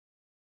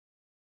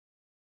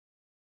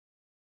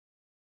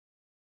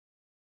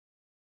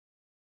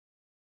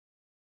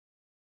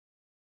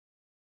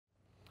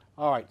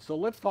All right, so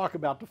let's talk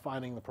about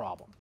defining the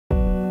problem.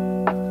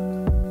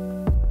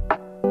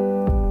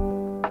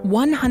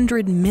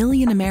 100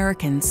 million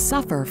Americans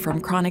suffer from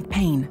chronic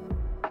pain.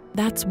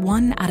 That's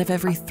 1 out of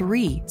every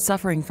 3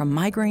 suffering from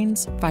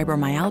migraines,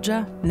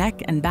 fibromyalgia,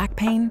 neck and back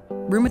pain,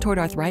 rheumatoid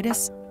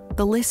arthritis.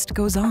 The list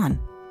goes on.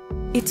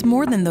 It's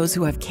more than those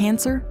who have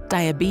cancer,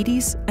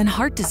 diabetes, and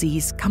heart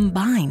disease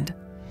combined.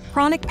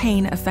 Chronic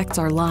pain affects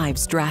our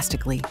lives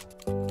drastically.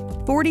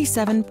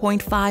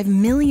 47.5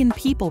 million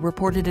people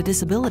reported a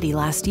disability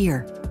last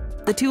year.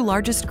 The 2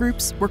 largest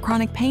groups were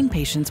chronic pain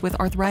patients with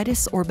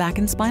arthritis or back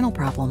and spinal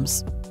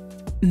problems.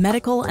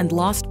 Medical and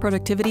lost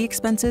productivity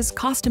expenses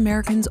cost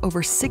Americans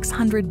over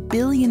 $600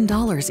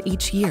 billion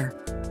each year.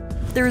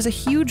 There is a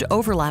huge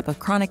overlap of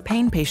chronic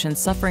pain patients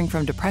suffering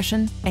from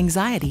depression,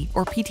 anxiety,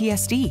 or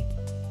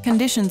PTSD,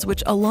 conditions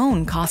which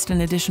alone cost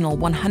an additional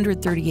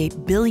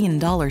 $138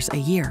 billion a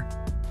year.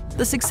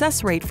 The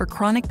success rate for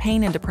chronic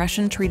pain and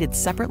depression treated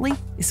separately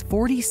is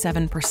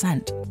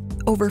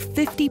 47%. Over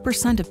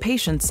 50% of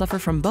patients suffer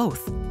from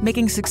both,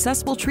 making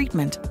successful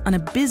treatment an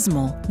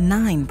abysmal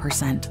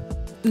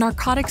 9%.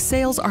 Narcotics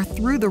sales are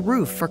through the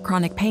roof for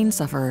chronic pain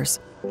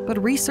sufferers,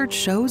 but research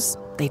shows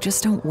they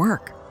just don't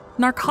work.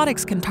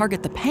 Narcotics can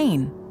target the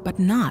pain, but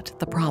not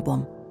the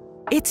problem.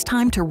 It's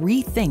time to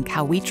rethink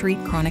how we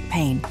treat chronic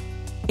pain.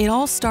 It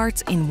all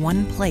starts in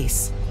one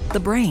place, the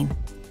brain.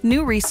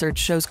 New research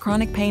shows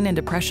chronic pain and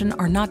depression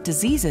are not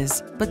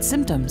diseases, but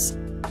symptoms.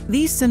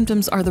 These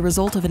symptoms are the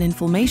result of an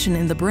inflammation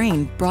in the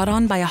brain brought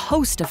on by a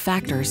host of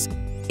factors,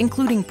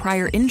 including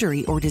prior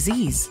injury or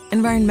disease,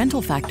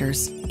 environmental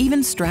factors,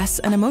 even stress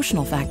and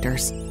emotional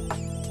factors.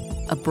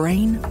 A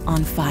brain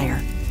on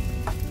fire.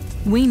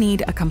 We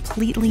need a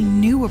completely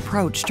new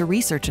approach to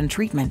research and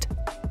treatment.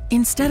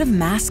 Instead of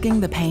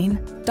masking the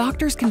pain,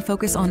 doctors can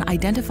focus on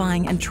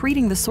identifying and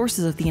treating the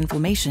sources of the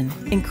inflammation,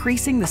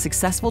 increasing the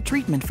successful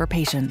treatment for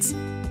patients.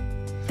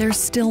 There's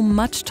still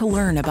much to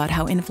learn about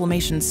how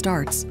inflammation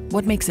starts,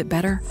 what makes it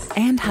better,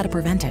 and how to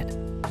prevent it.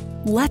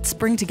 Let's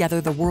bring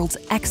together the world's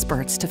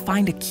experts to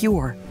find a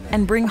cure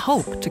and bring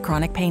hope to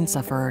chronic pain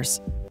sufferers.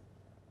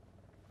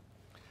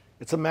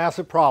 It's a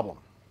massive problem.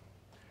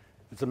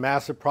 It's a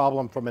massive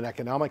problem from an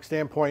economic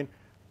standpoint.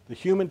 The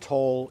human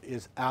toll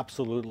is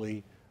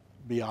absolutely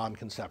beyond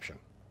conception.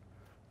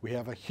 We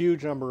have a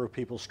huge number of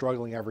people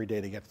struggling every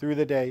day to get through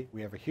the day.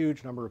 We have a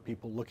huge number of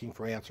people looking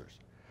for answers.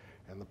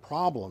 And the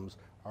problems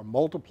are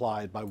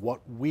multiplied by what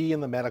we in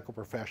the medical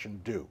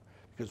profession do,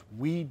 because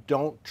we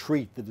don't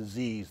treat the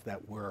disease that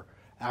we're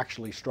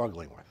actually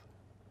struggling with.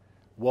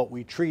 What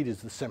we treat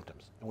is the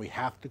symptoms, and we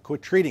have to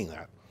quit treating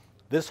that.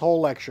 This whole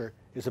lecture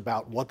is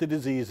about what the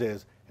disease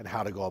is and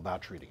how to go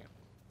about treating it.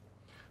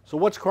 So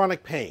what's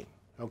chronic pain?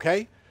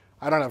 Okay,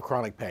 I don't have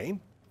chronic pain.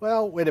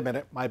 Well, wait a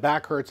minute, my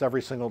back hurts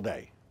every single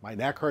day. My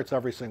neck hurts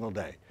every single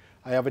day.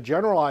 I have a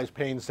generalized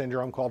pain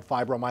syndrome called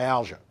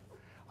fibromyalgia.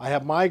 I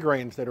have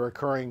migraines that are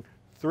occurring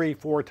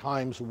 3-4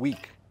 times a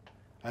week.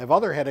 I have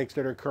other headaches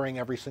that are occurring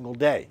every single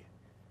day.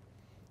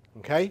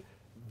 Okay?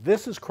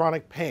 This is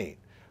chronic pain.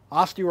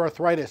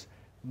 Osteoarthritis.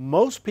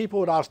 Most people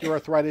with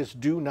osteoarthritis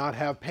do not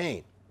have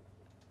pain.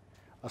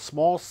 A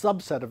small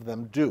subset of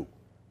them do.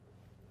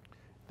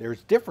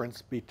 There's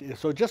difference.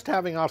 So just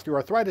having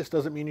osteoarthritis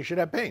doesn't mean you should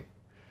have pain.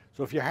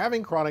 So if you're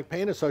having chronic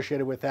pain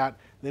associated with that,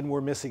 then we're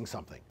missing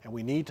something. And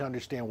we need to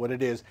understand what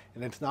it is.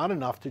 And it's not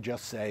enough to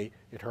just say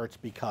it hurts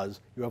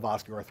because you have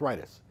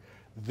osteoarthritis.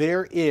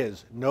 There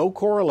is no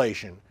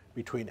correlation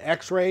between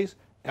X-rays,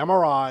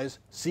 MRIs,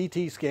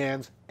 CT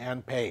scans,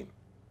 and pain.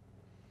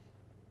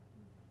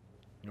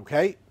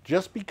 Okay?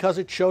 Just because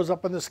it shows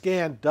up on the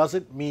scan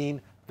doesn't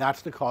mean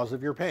that's the cause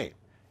of your pain.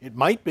 It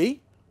might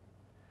be,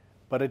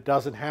 but it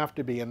doesn't have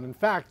to be. And in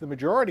fact, the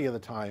majority of the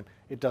time,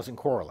 it doesn't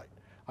correlate.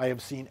 I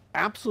have seen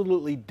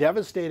absolutely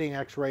devastating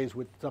X-rays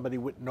with somebody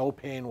with no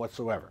pain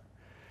whatsoever.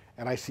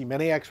 And I see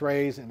many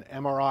X-rays and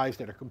MRIs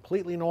that are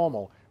completely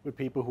normal with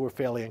people who are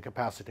fairly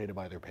incapacitated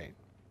by their pain.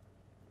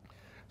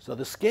 So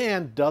the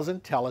scan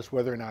doesn't tell us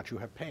whether or not you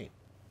have pain.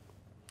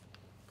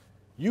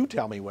 You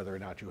tell me whether or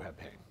not you have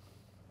pain.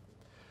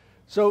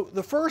 So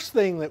the first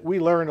thing that we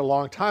learned a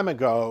long time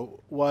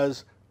ago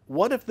was,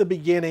 what if the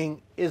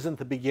beginning isn't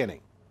the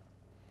beginning?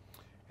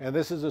 And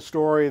this is a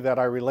story that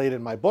I relate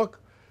in my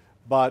book,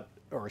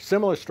 or a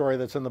similar story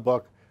that's in the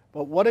book,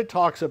 but what it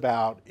talks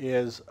about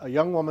is a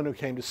young woman who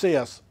came to see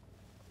us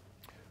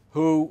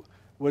who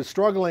was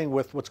struggling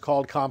with what's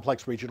called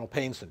complex regional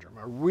pain syndrome,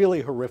 a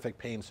really horrific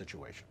pain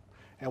situation.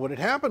 And what had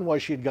happened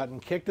was she had gotten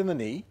kicked in the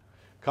knee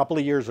a couple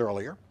of years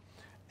earlier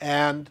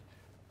and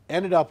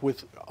ended up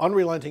with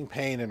unrelenting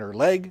pain in her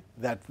leg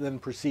that then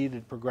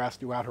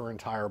progressed throughout her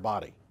entire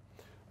body.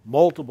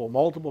 Multiple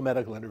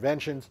medical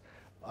interventions,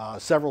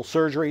 several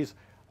surgeries,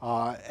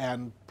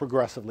 and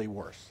progressively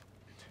worse.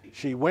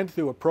 She went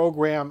through a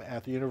program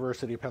at the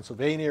University of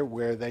Pennsylvania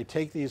where they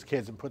take these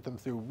kids and put them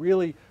through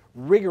really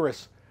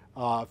rigorous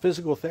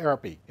physical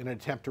therapy in an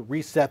attempt to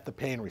reset the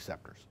pain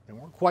receptors. They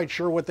weren't quite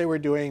sure what they were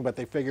doing, but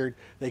they figured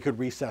they could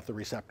reset the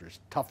receptors,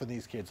 toughen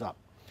these kids up.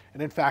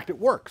 And in fact, it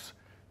works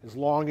as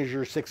long as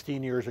you're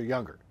 16 years or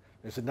younger.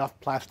 There's enough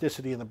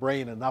plasticity in the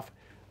brain, enough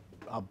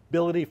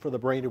ability for the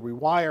brain to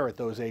rewire at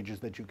those ages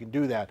that you can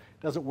do that.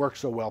 It doesn't work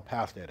so well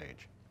past that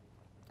age.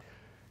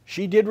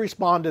 She did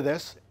respond to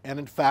this and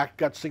in fact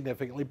got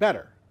significantly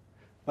better.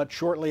 But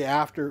shortly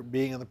after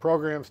being in the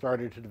program,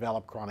 started to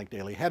develop chronic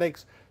daily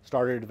headaches,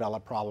 started to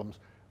develop problems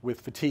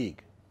with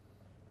fatigue.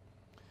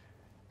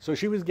 So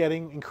she was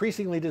getting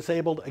increasingly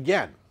disabled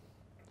again.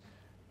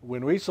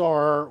 When we saw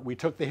her, we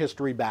took the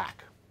history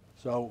back.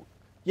 So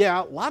yeah,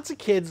 lots of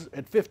kids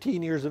at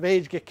 15 years of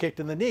age get kicked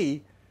in the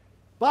knee,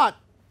 but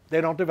they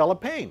don't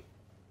develop pain.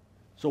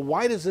 So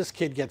why does this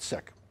kid get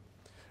sick?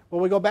 Well,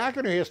 we go back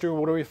in her history,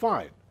 what do we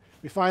find?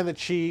 We find that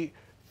she,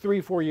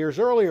 3-4 years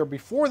earlier,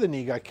 before the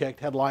knee got kicked,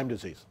 had Lyme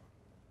disease.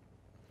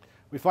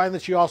 We find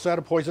that she also had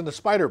a poisonous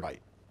spider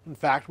bite. In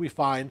fact, we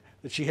find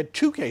that she had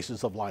 2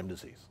 cases of Lyme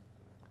disease.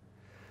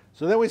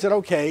 So then we said,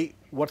 okay,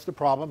 what's the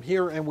problem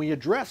here? And we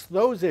addressed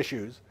those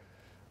issues,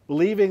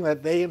 believing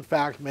that they, in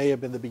fact, may have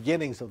been the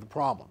beginnings of the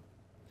problem.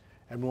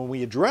 And when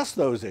we addressed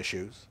those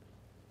issues,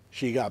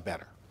 she got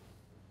better.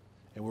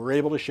 And we were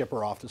able to ship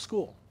her off to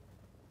school.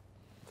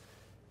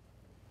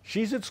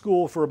 She's at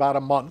school for about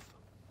a month,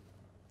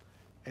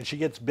 and she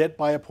gets bit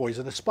by a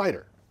poisonous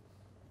spider.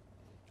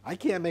 I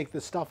can't make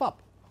this stuff up.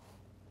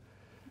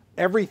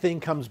 Everything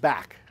comes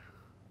back.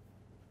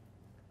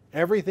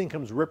 Everything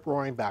comes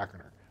rip-roaring back on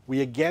her.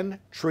 We again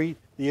treat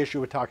the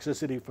issue of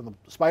toxicity from the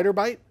spider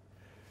bite.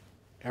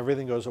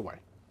 Everything goes away.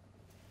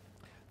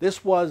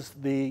 This was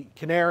the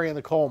canary in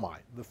the coal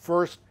mine, the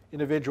first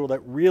individual that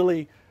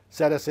really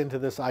set us into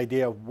this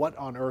idea of what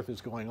on earth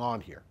is going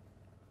on here.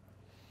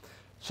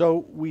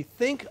 So we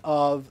think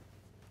of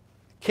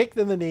kicked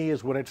in the knee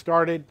as when it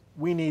started.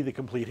 We need the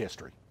complete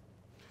history.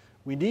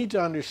 We need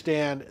to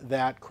understand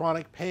that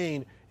chronic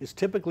pain is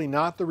typically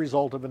not the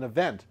result of an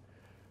event,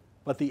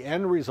 but the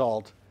end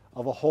result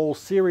of a whole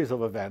series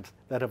of events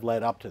that have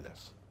led up to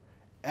this.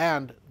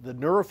 And the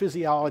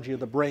neurophysiology of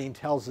the brain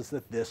tells us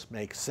that this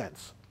makes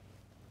sense.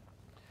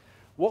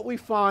 What we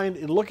find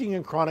in looking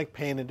at chronic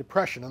pain and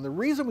depression, and the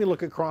reason we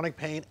look at chronic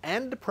pain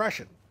and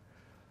depression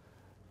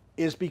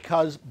is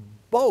because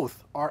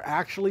both are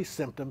actually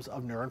symptoms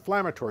of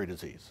neuroinflammatory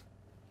disease.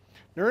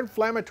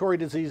 Neuroinflammatory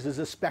disease is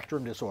a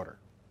spectrum disorder.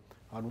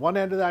 On one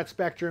end of that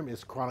spectrum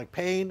is chronic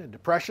pain and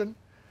depression,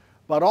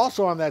 but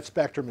also on that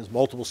spectrum is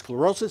multiple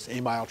sclerosis,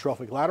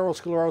 amyotrophic lateral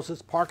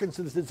sclerosis,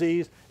 Parkinson's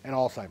disease, and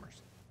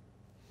Alzheimer's.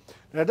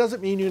 Now, it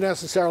doesn't mean you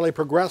necessarily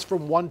progress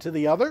from one to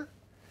the other,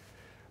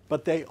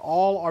 but they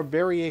all are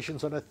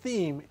variations on a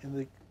theme in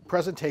the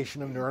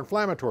presentation of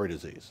neuroinflammatory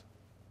disease.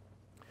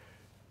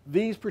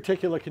 These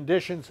particular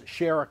conditions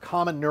share a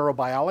common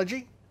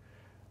neurobiology,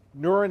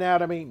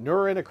 neuroanatomy,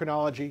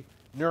 neuroendocrinology,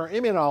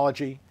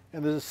 neuroimmunology,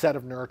 and there's a set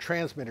of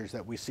neurotransmitters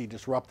that we see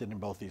disrupted in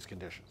both these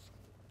conditions.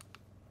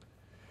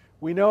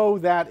 We know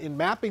that in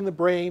mapping the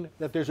brain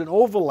that there's an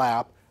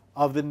overlap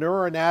of the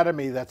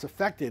neuroanatomy that's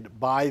affected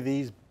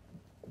by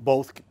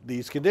both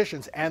these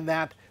conditions, and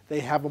that they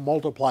have a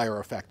multiplier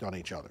effect on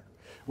each other,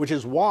 which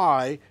is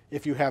why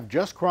if you have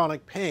just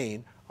chronic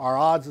pain, our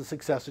odds of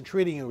success in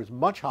treating you is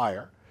much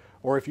higher,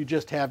 or if you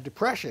just have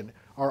depression,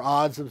 our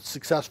odds of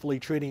successfully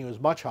treating you is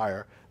much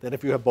higher than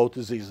if you have both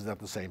diseases at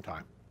the same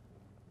time.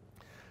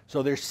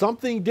 So there's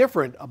something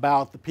different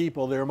about the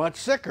people that are much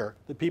sicker,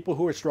 the people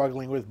who are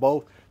struggling with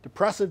both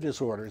depressive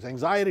disorders,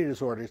 anxiety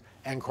disorders,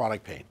 and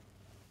chronic pain.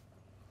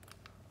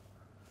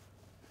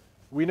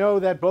 We know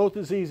that both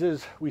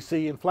diseases, we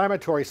see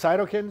inflammatory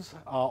cytokines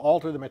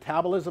alter the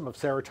metabolism of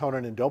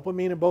serotonin and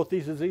dopamine in both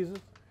these diseases.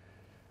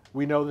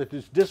 We know that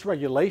there's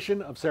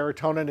dysregulation of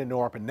serotonin and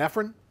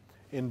norepinephrine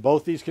in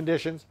both these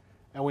conditions,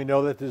 and we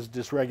know that there's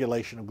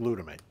dysregulation of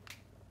glutamate.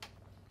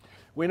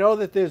 We know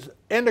that there's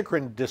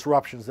endocrine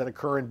disruptions that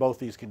occur in both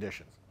these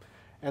conditions.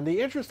 And the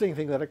interesting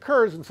thing that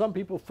occurs, and some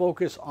people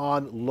focus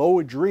on low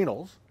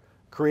adrenals,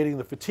 creating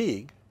the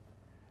fatigue,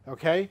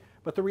 okay?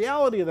 But the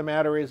reality of the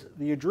matter is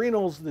the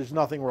adrenals, there's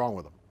nothing wrong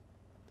with them.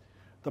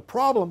 The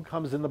problem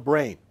comes in the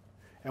brain.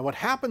 And what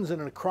happens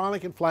in a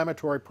chronic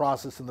inflammatory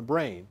process in the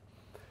brain,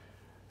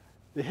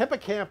 the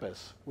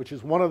hippocampus, which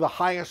is one of the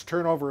highest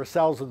turnover of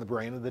cells in the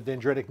brain, of the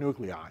dendritic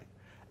nuclei,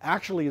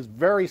 actually is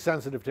very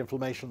sensitive to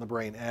inflammation in the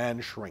brain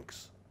and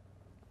shrinks.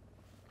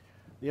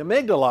 The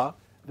amygdala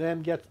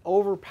then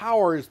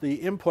overpowers the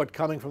input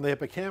coming from the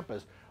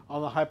hippocampus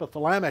on the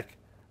hypothalamic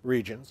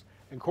regions,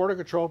 and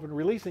corticotropin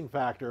releasing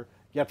factor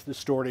gets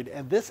distorted,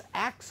 and this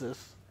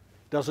axis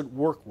doesn't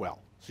work well.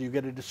 So you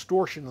get a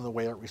distortion in the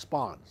way it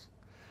responds.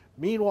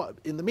 Meanwhile,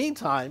 in the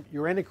meantime,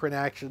 your endocrine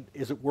action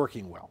isn't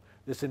working well.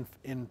 This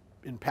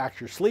impacts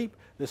your sleep,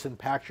 this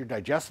impacts your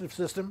digestive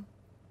system,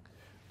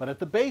 but at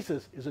the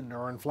basis is a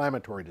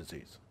neuroinflammatory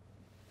disease.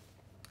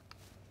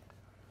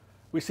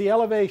 We see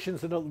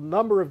elevations in a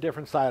number of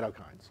different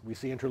cytokines. We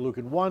see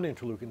interleukin-1,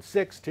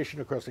 interleukin-6, tissue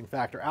necrosing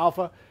factor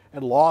alpha,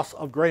 and loss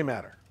of gray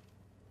matter.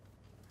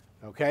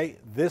 Okay,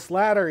 this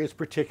latter is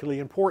particularly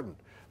important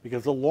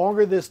because the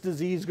longer this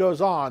disease goes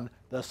on,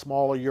 the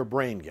smaller your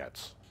brain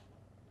gets.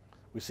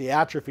 We see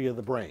atrophy of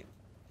the brain.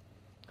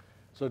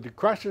 So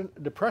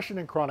depression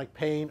and chronic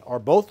pain are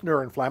both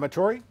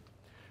neuroinflammatory.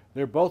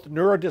 They're both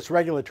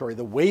neurodysregulatory.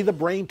 The way the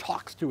brain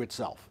talks to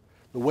itself,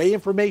 the way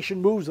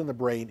information moves in the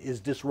brain is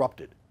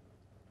disrupted.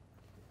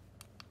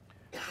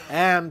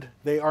 And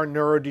they are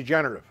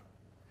neurodegenerative.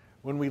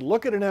 When we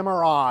look at an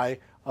MRI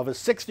of a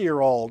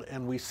 60-year-old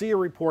and we see a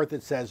report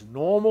that says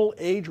normal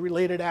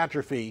age-related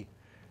atrophy,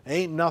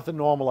 ain't nothing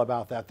normal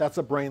about that. That's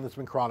a brain that's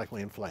been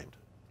chronically inflamed.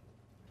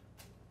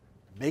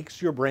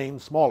 Makes your brain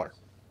smaller.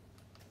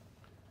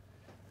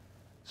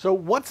 So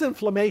what's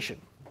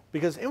inflammation?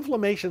 Because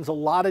inflammation is a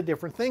lot of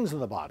different things in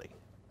the body.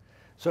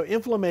 So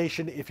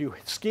inflammation, if you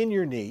skin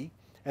your knee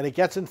and it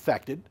gets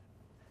infected,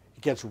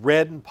 it gets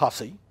red and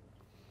pussy.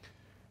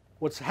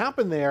 What's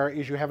happened there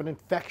is you have an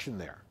infection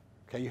there.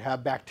 Okay, you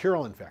have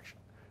bacterial infection.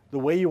 The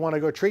way you want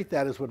to go treat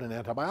that is with an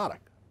antibiotic.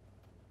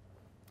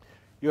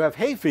 You have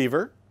hay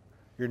fever,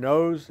 your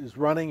nose is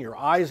running, your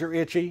eyes are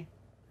itchy,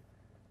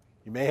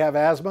 you may have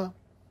asthma.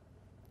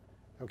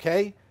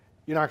 Okay,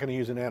 you're not going to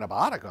use an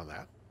antibiotic on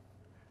that.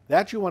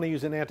 That you want to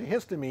use an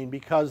antihistamine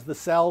because the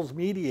cells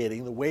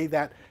mediating the way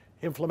that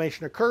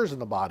inflammation occurs in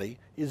the body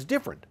is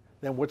different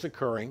than what's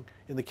occurring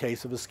in the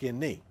case of a skinned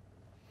knee.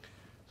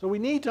 So we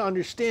need to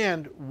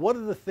understand what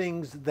are the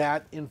things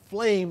that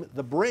inflame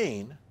the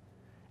brain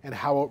and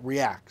how it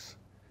reacts.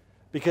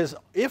 Because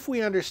if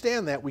we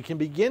understand that, we can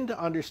begin to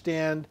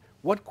understand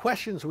what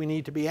questions we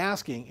need to be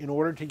asking in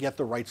order to get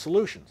the right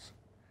solutions.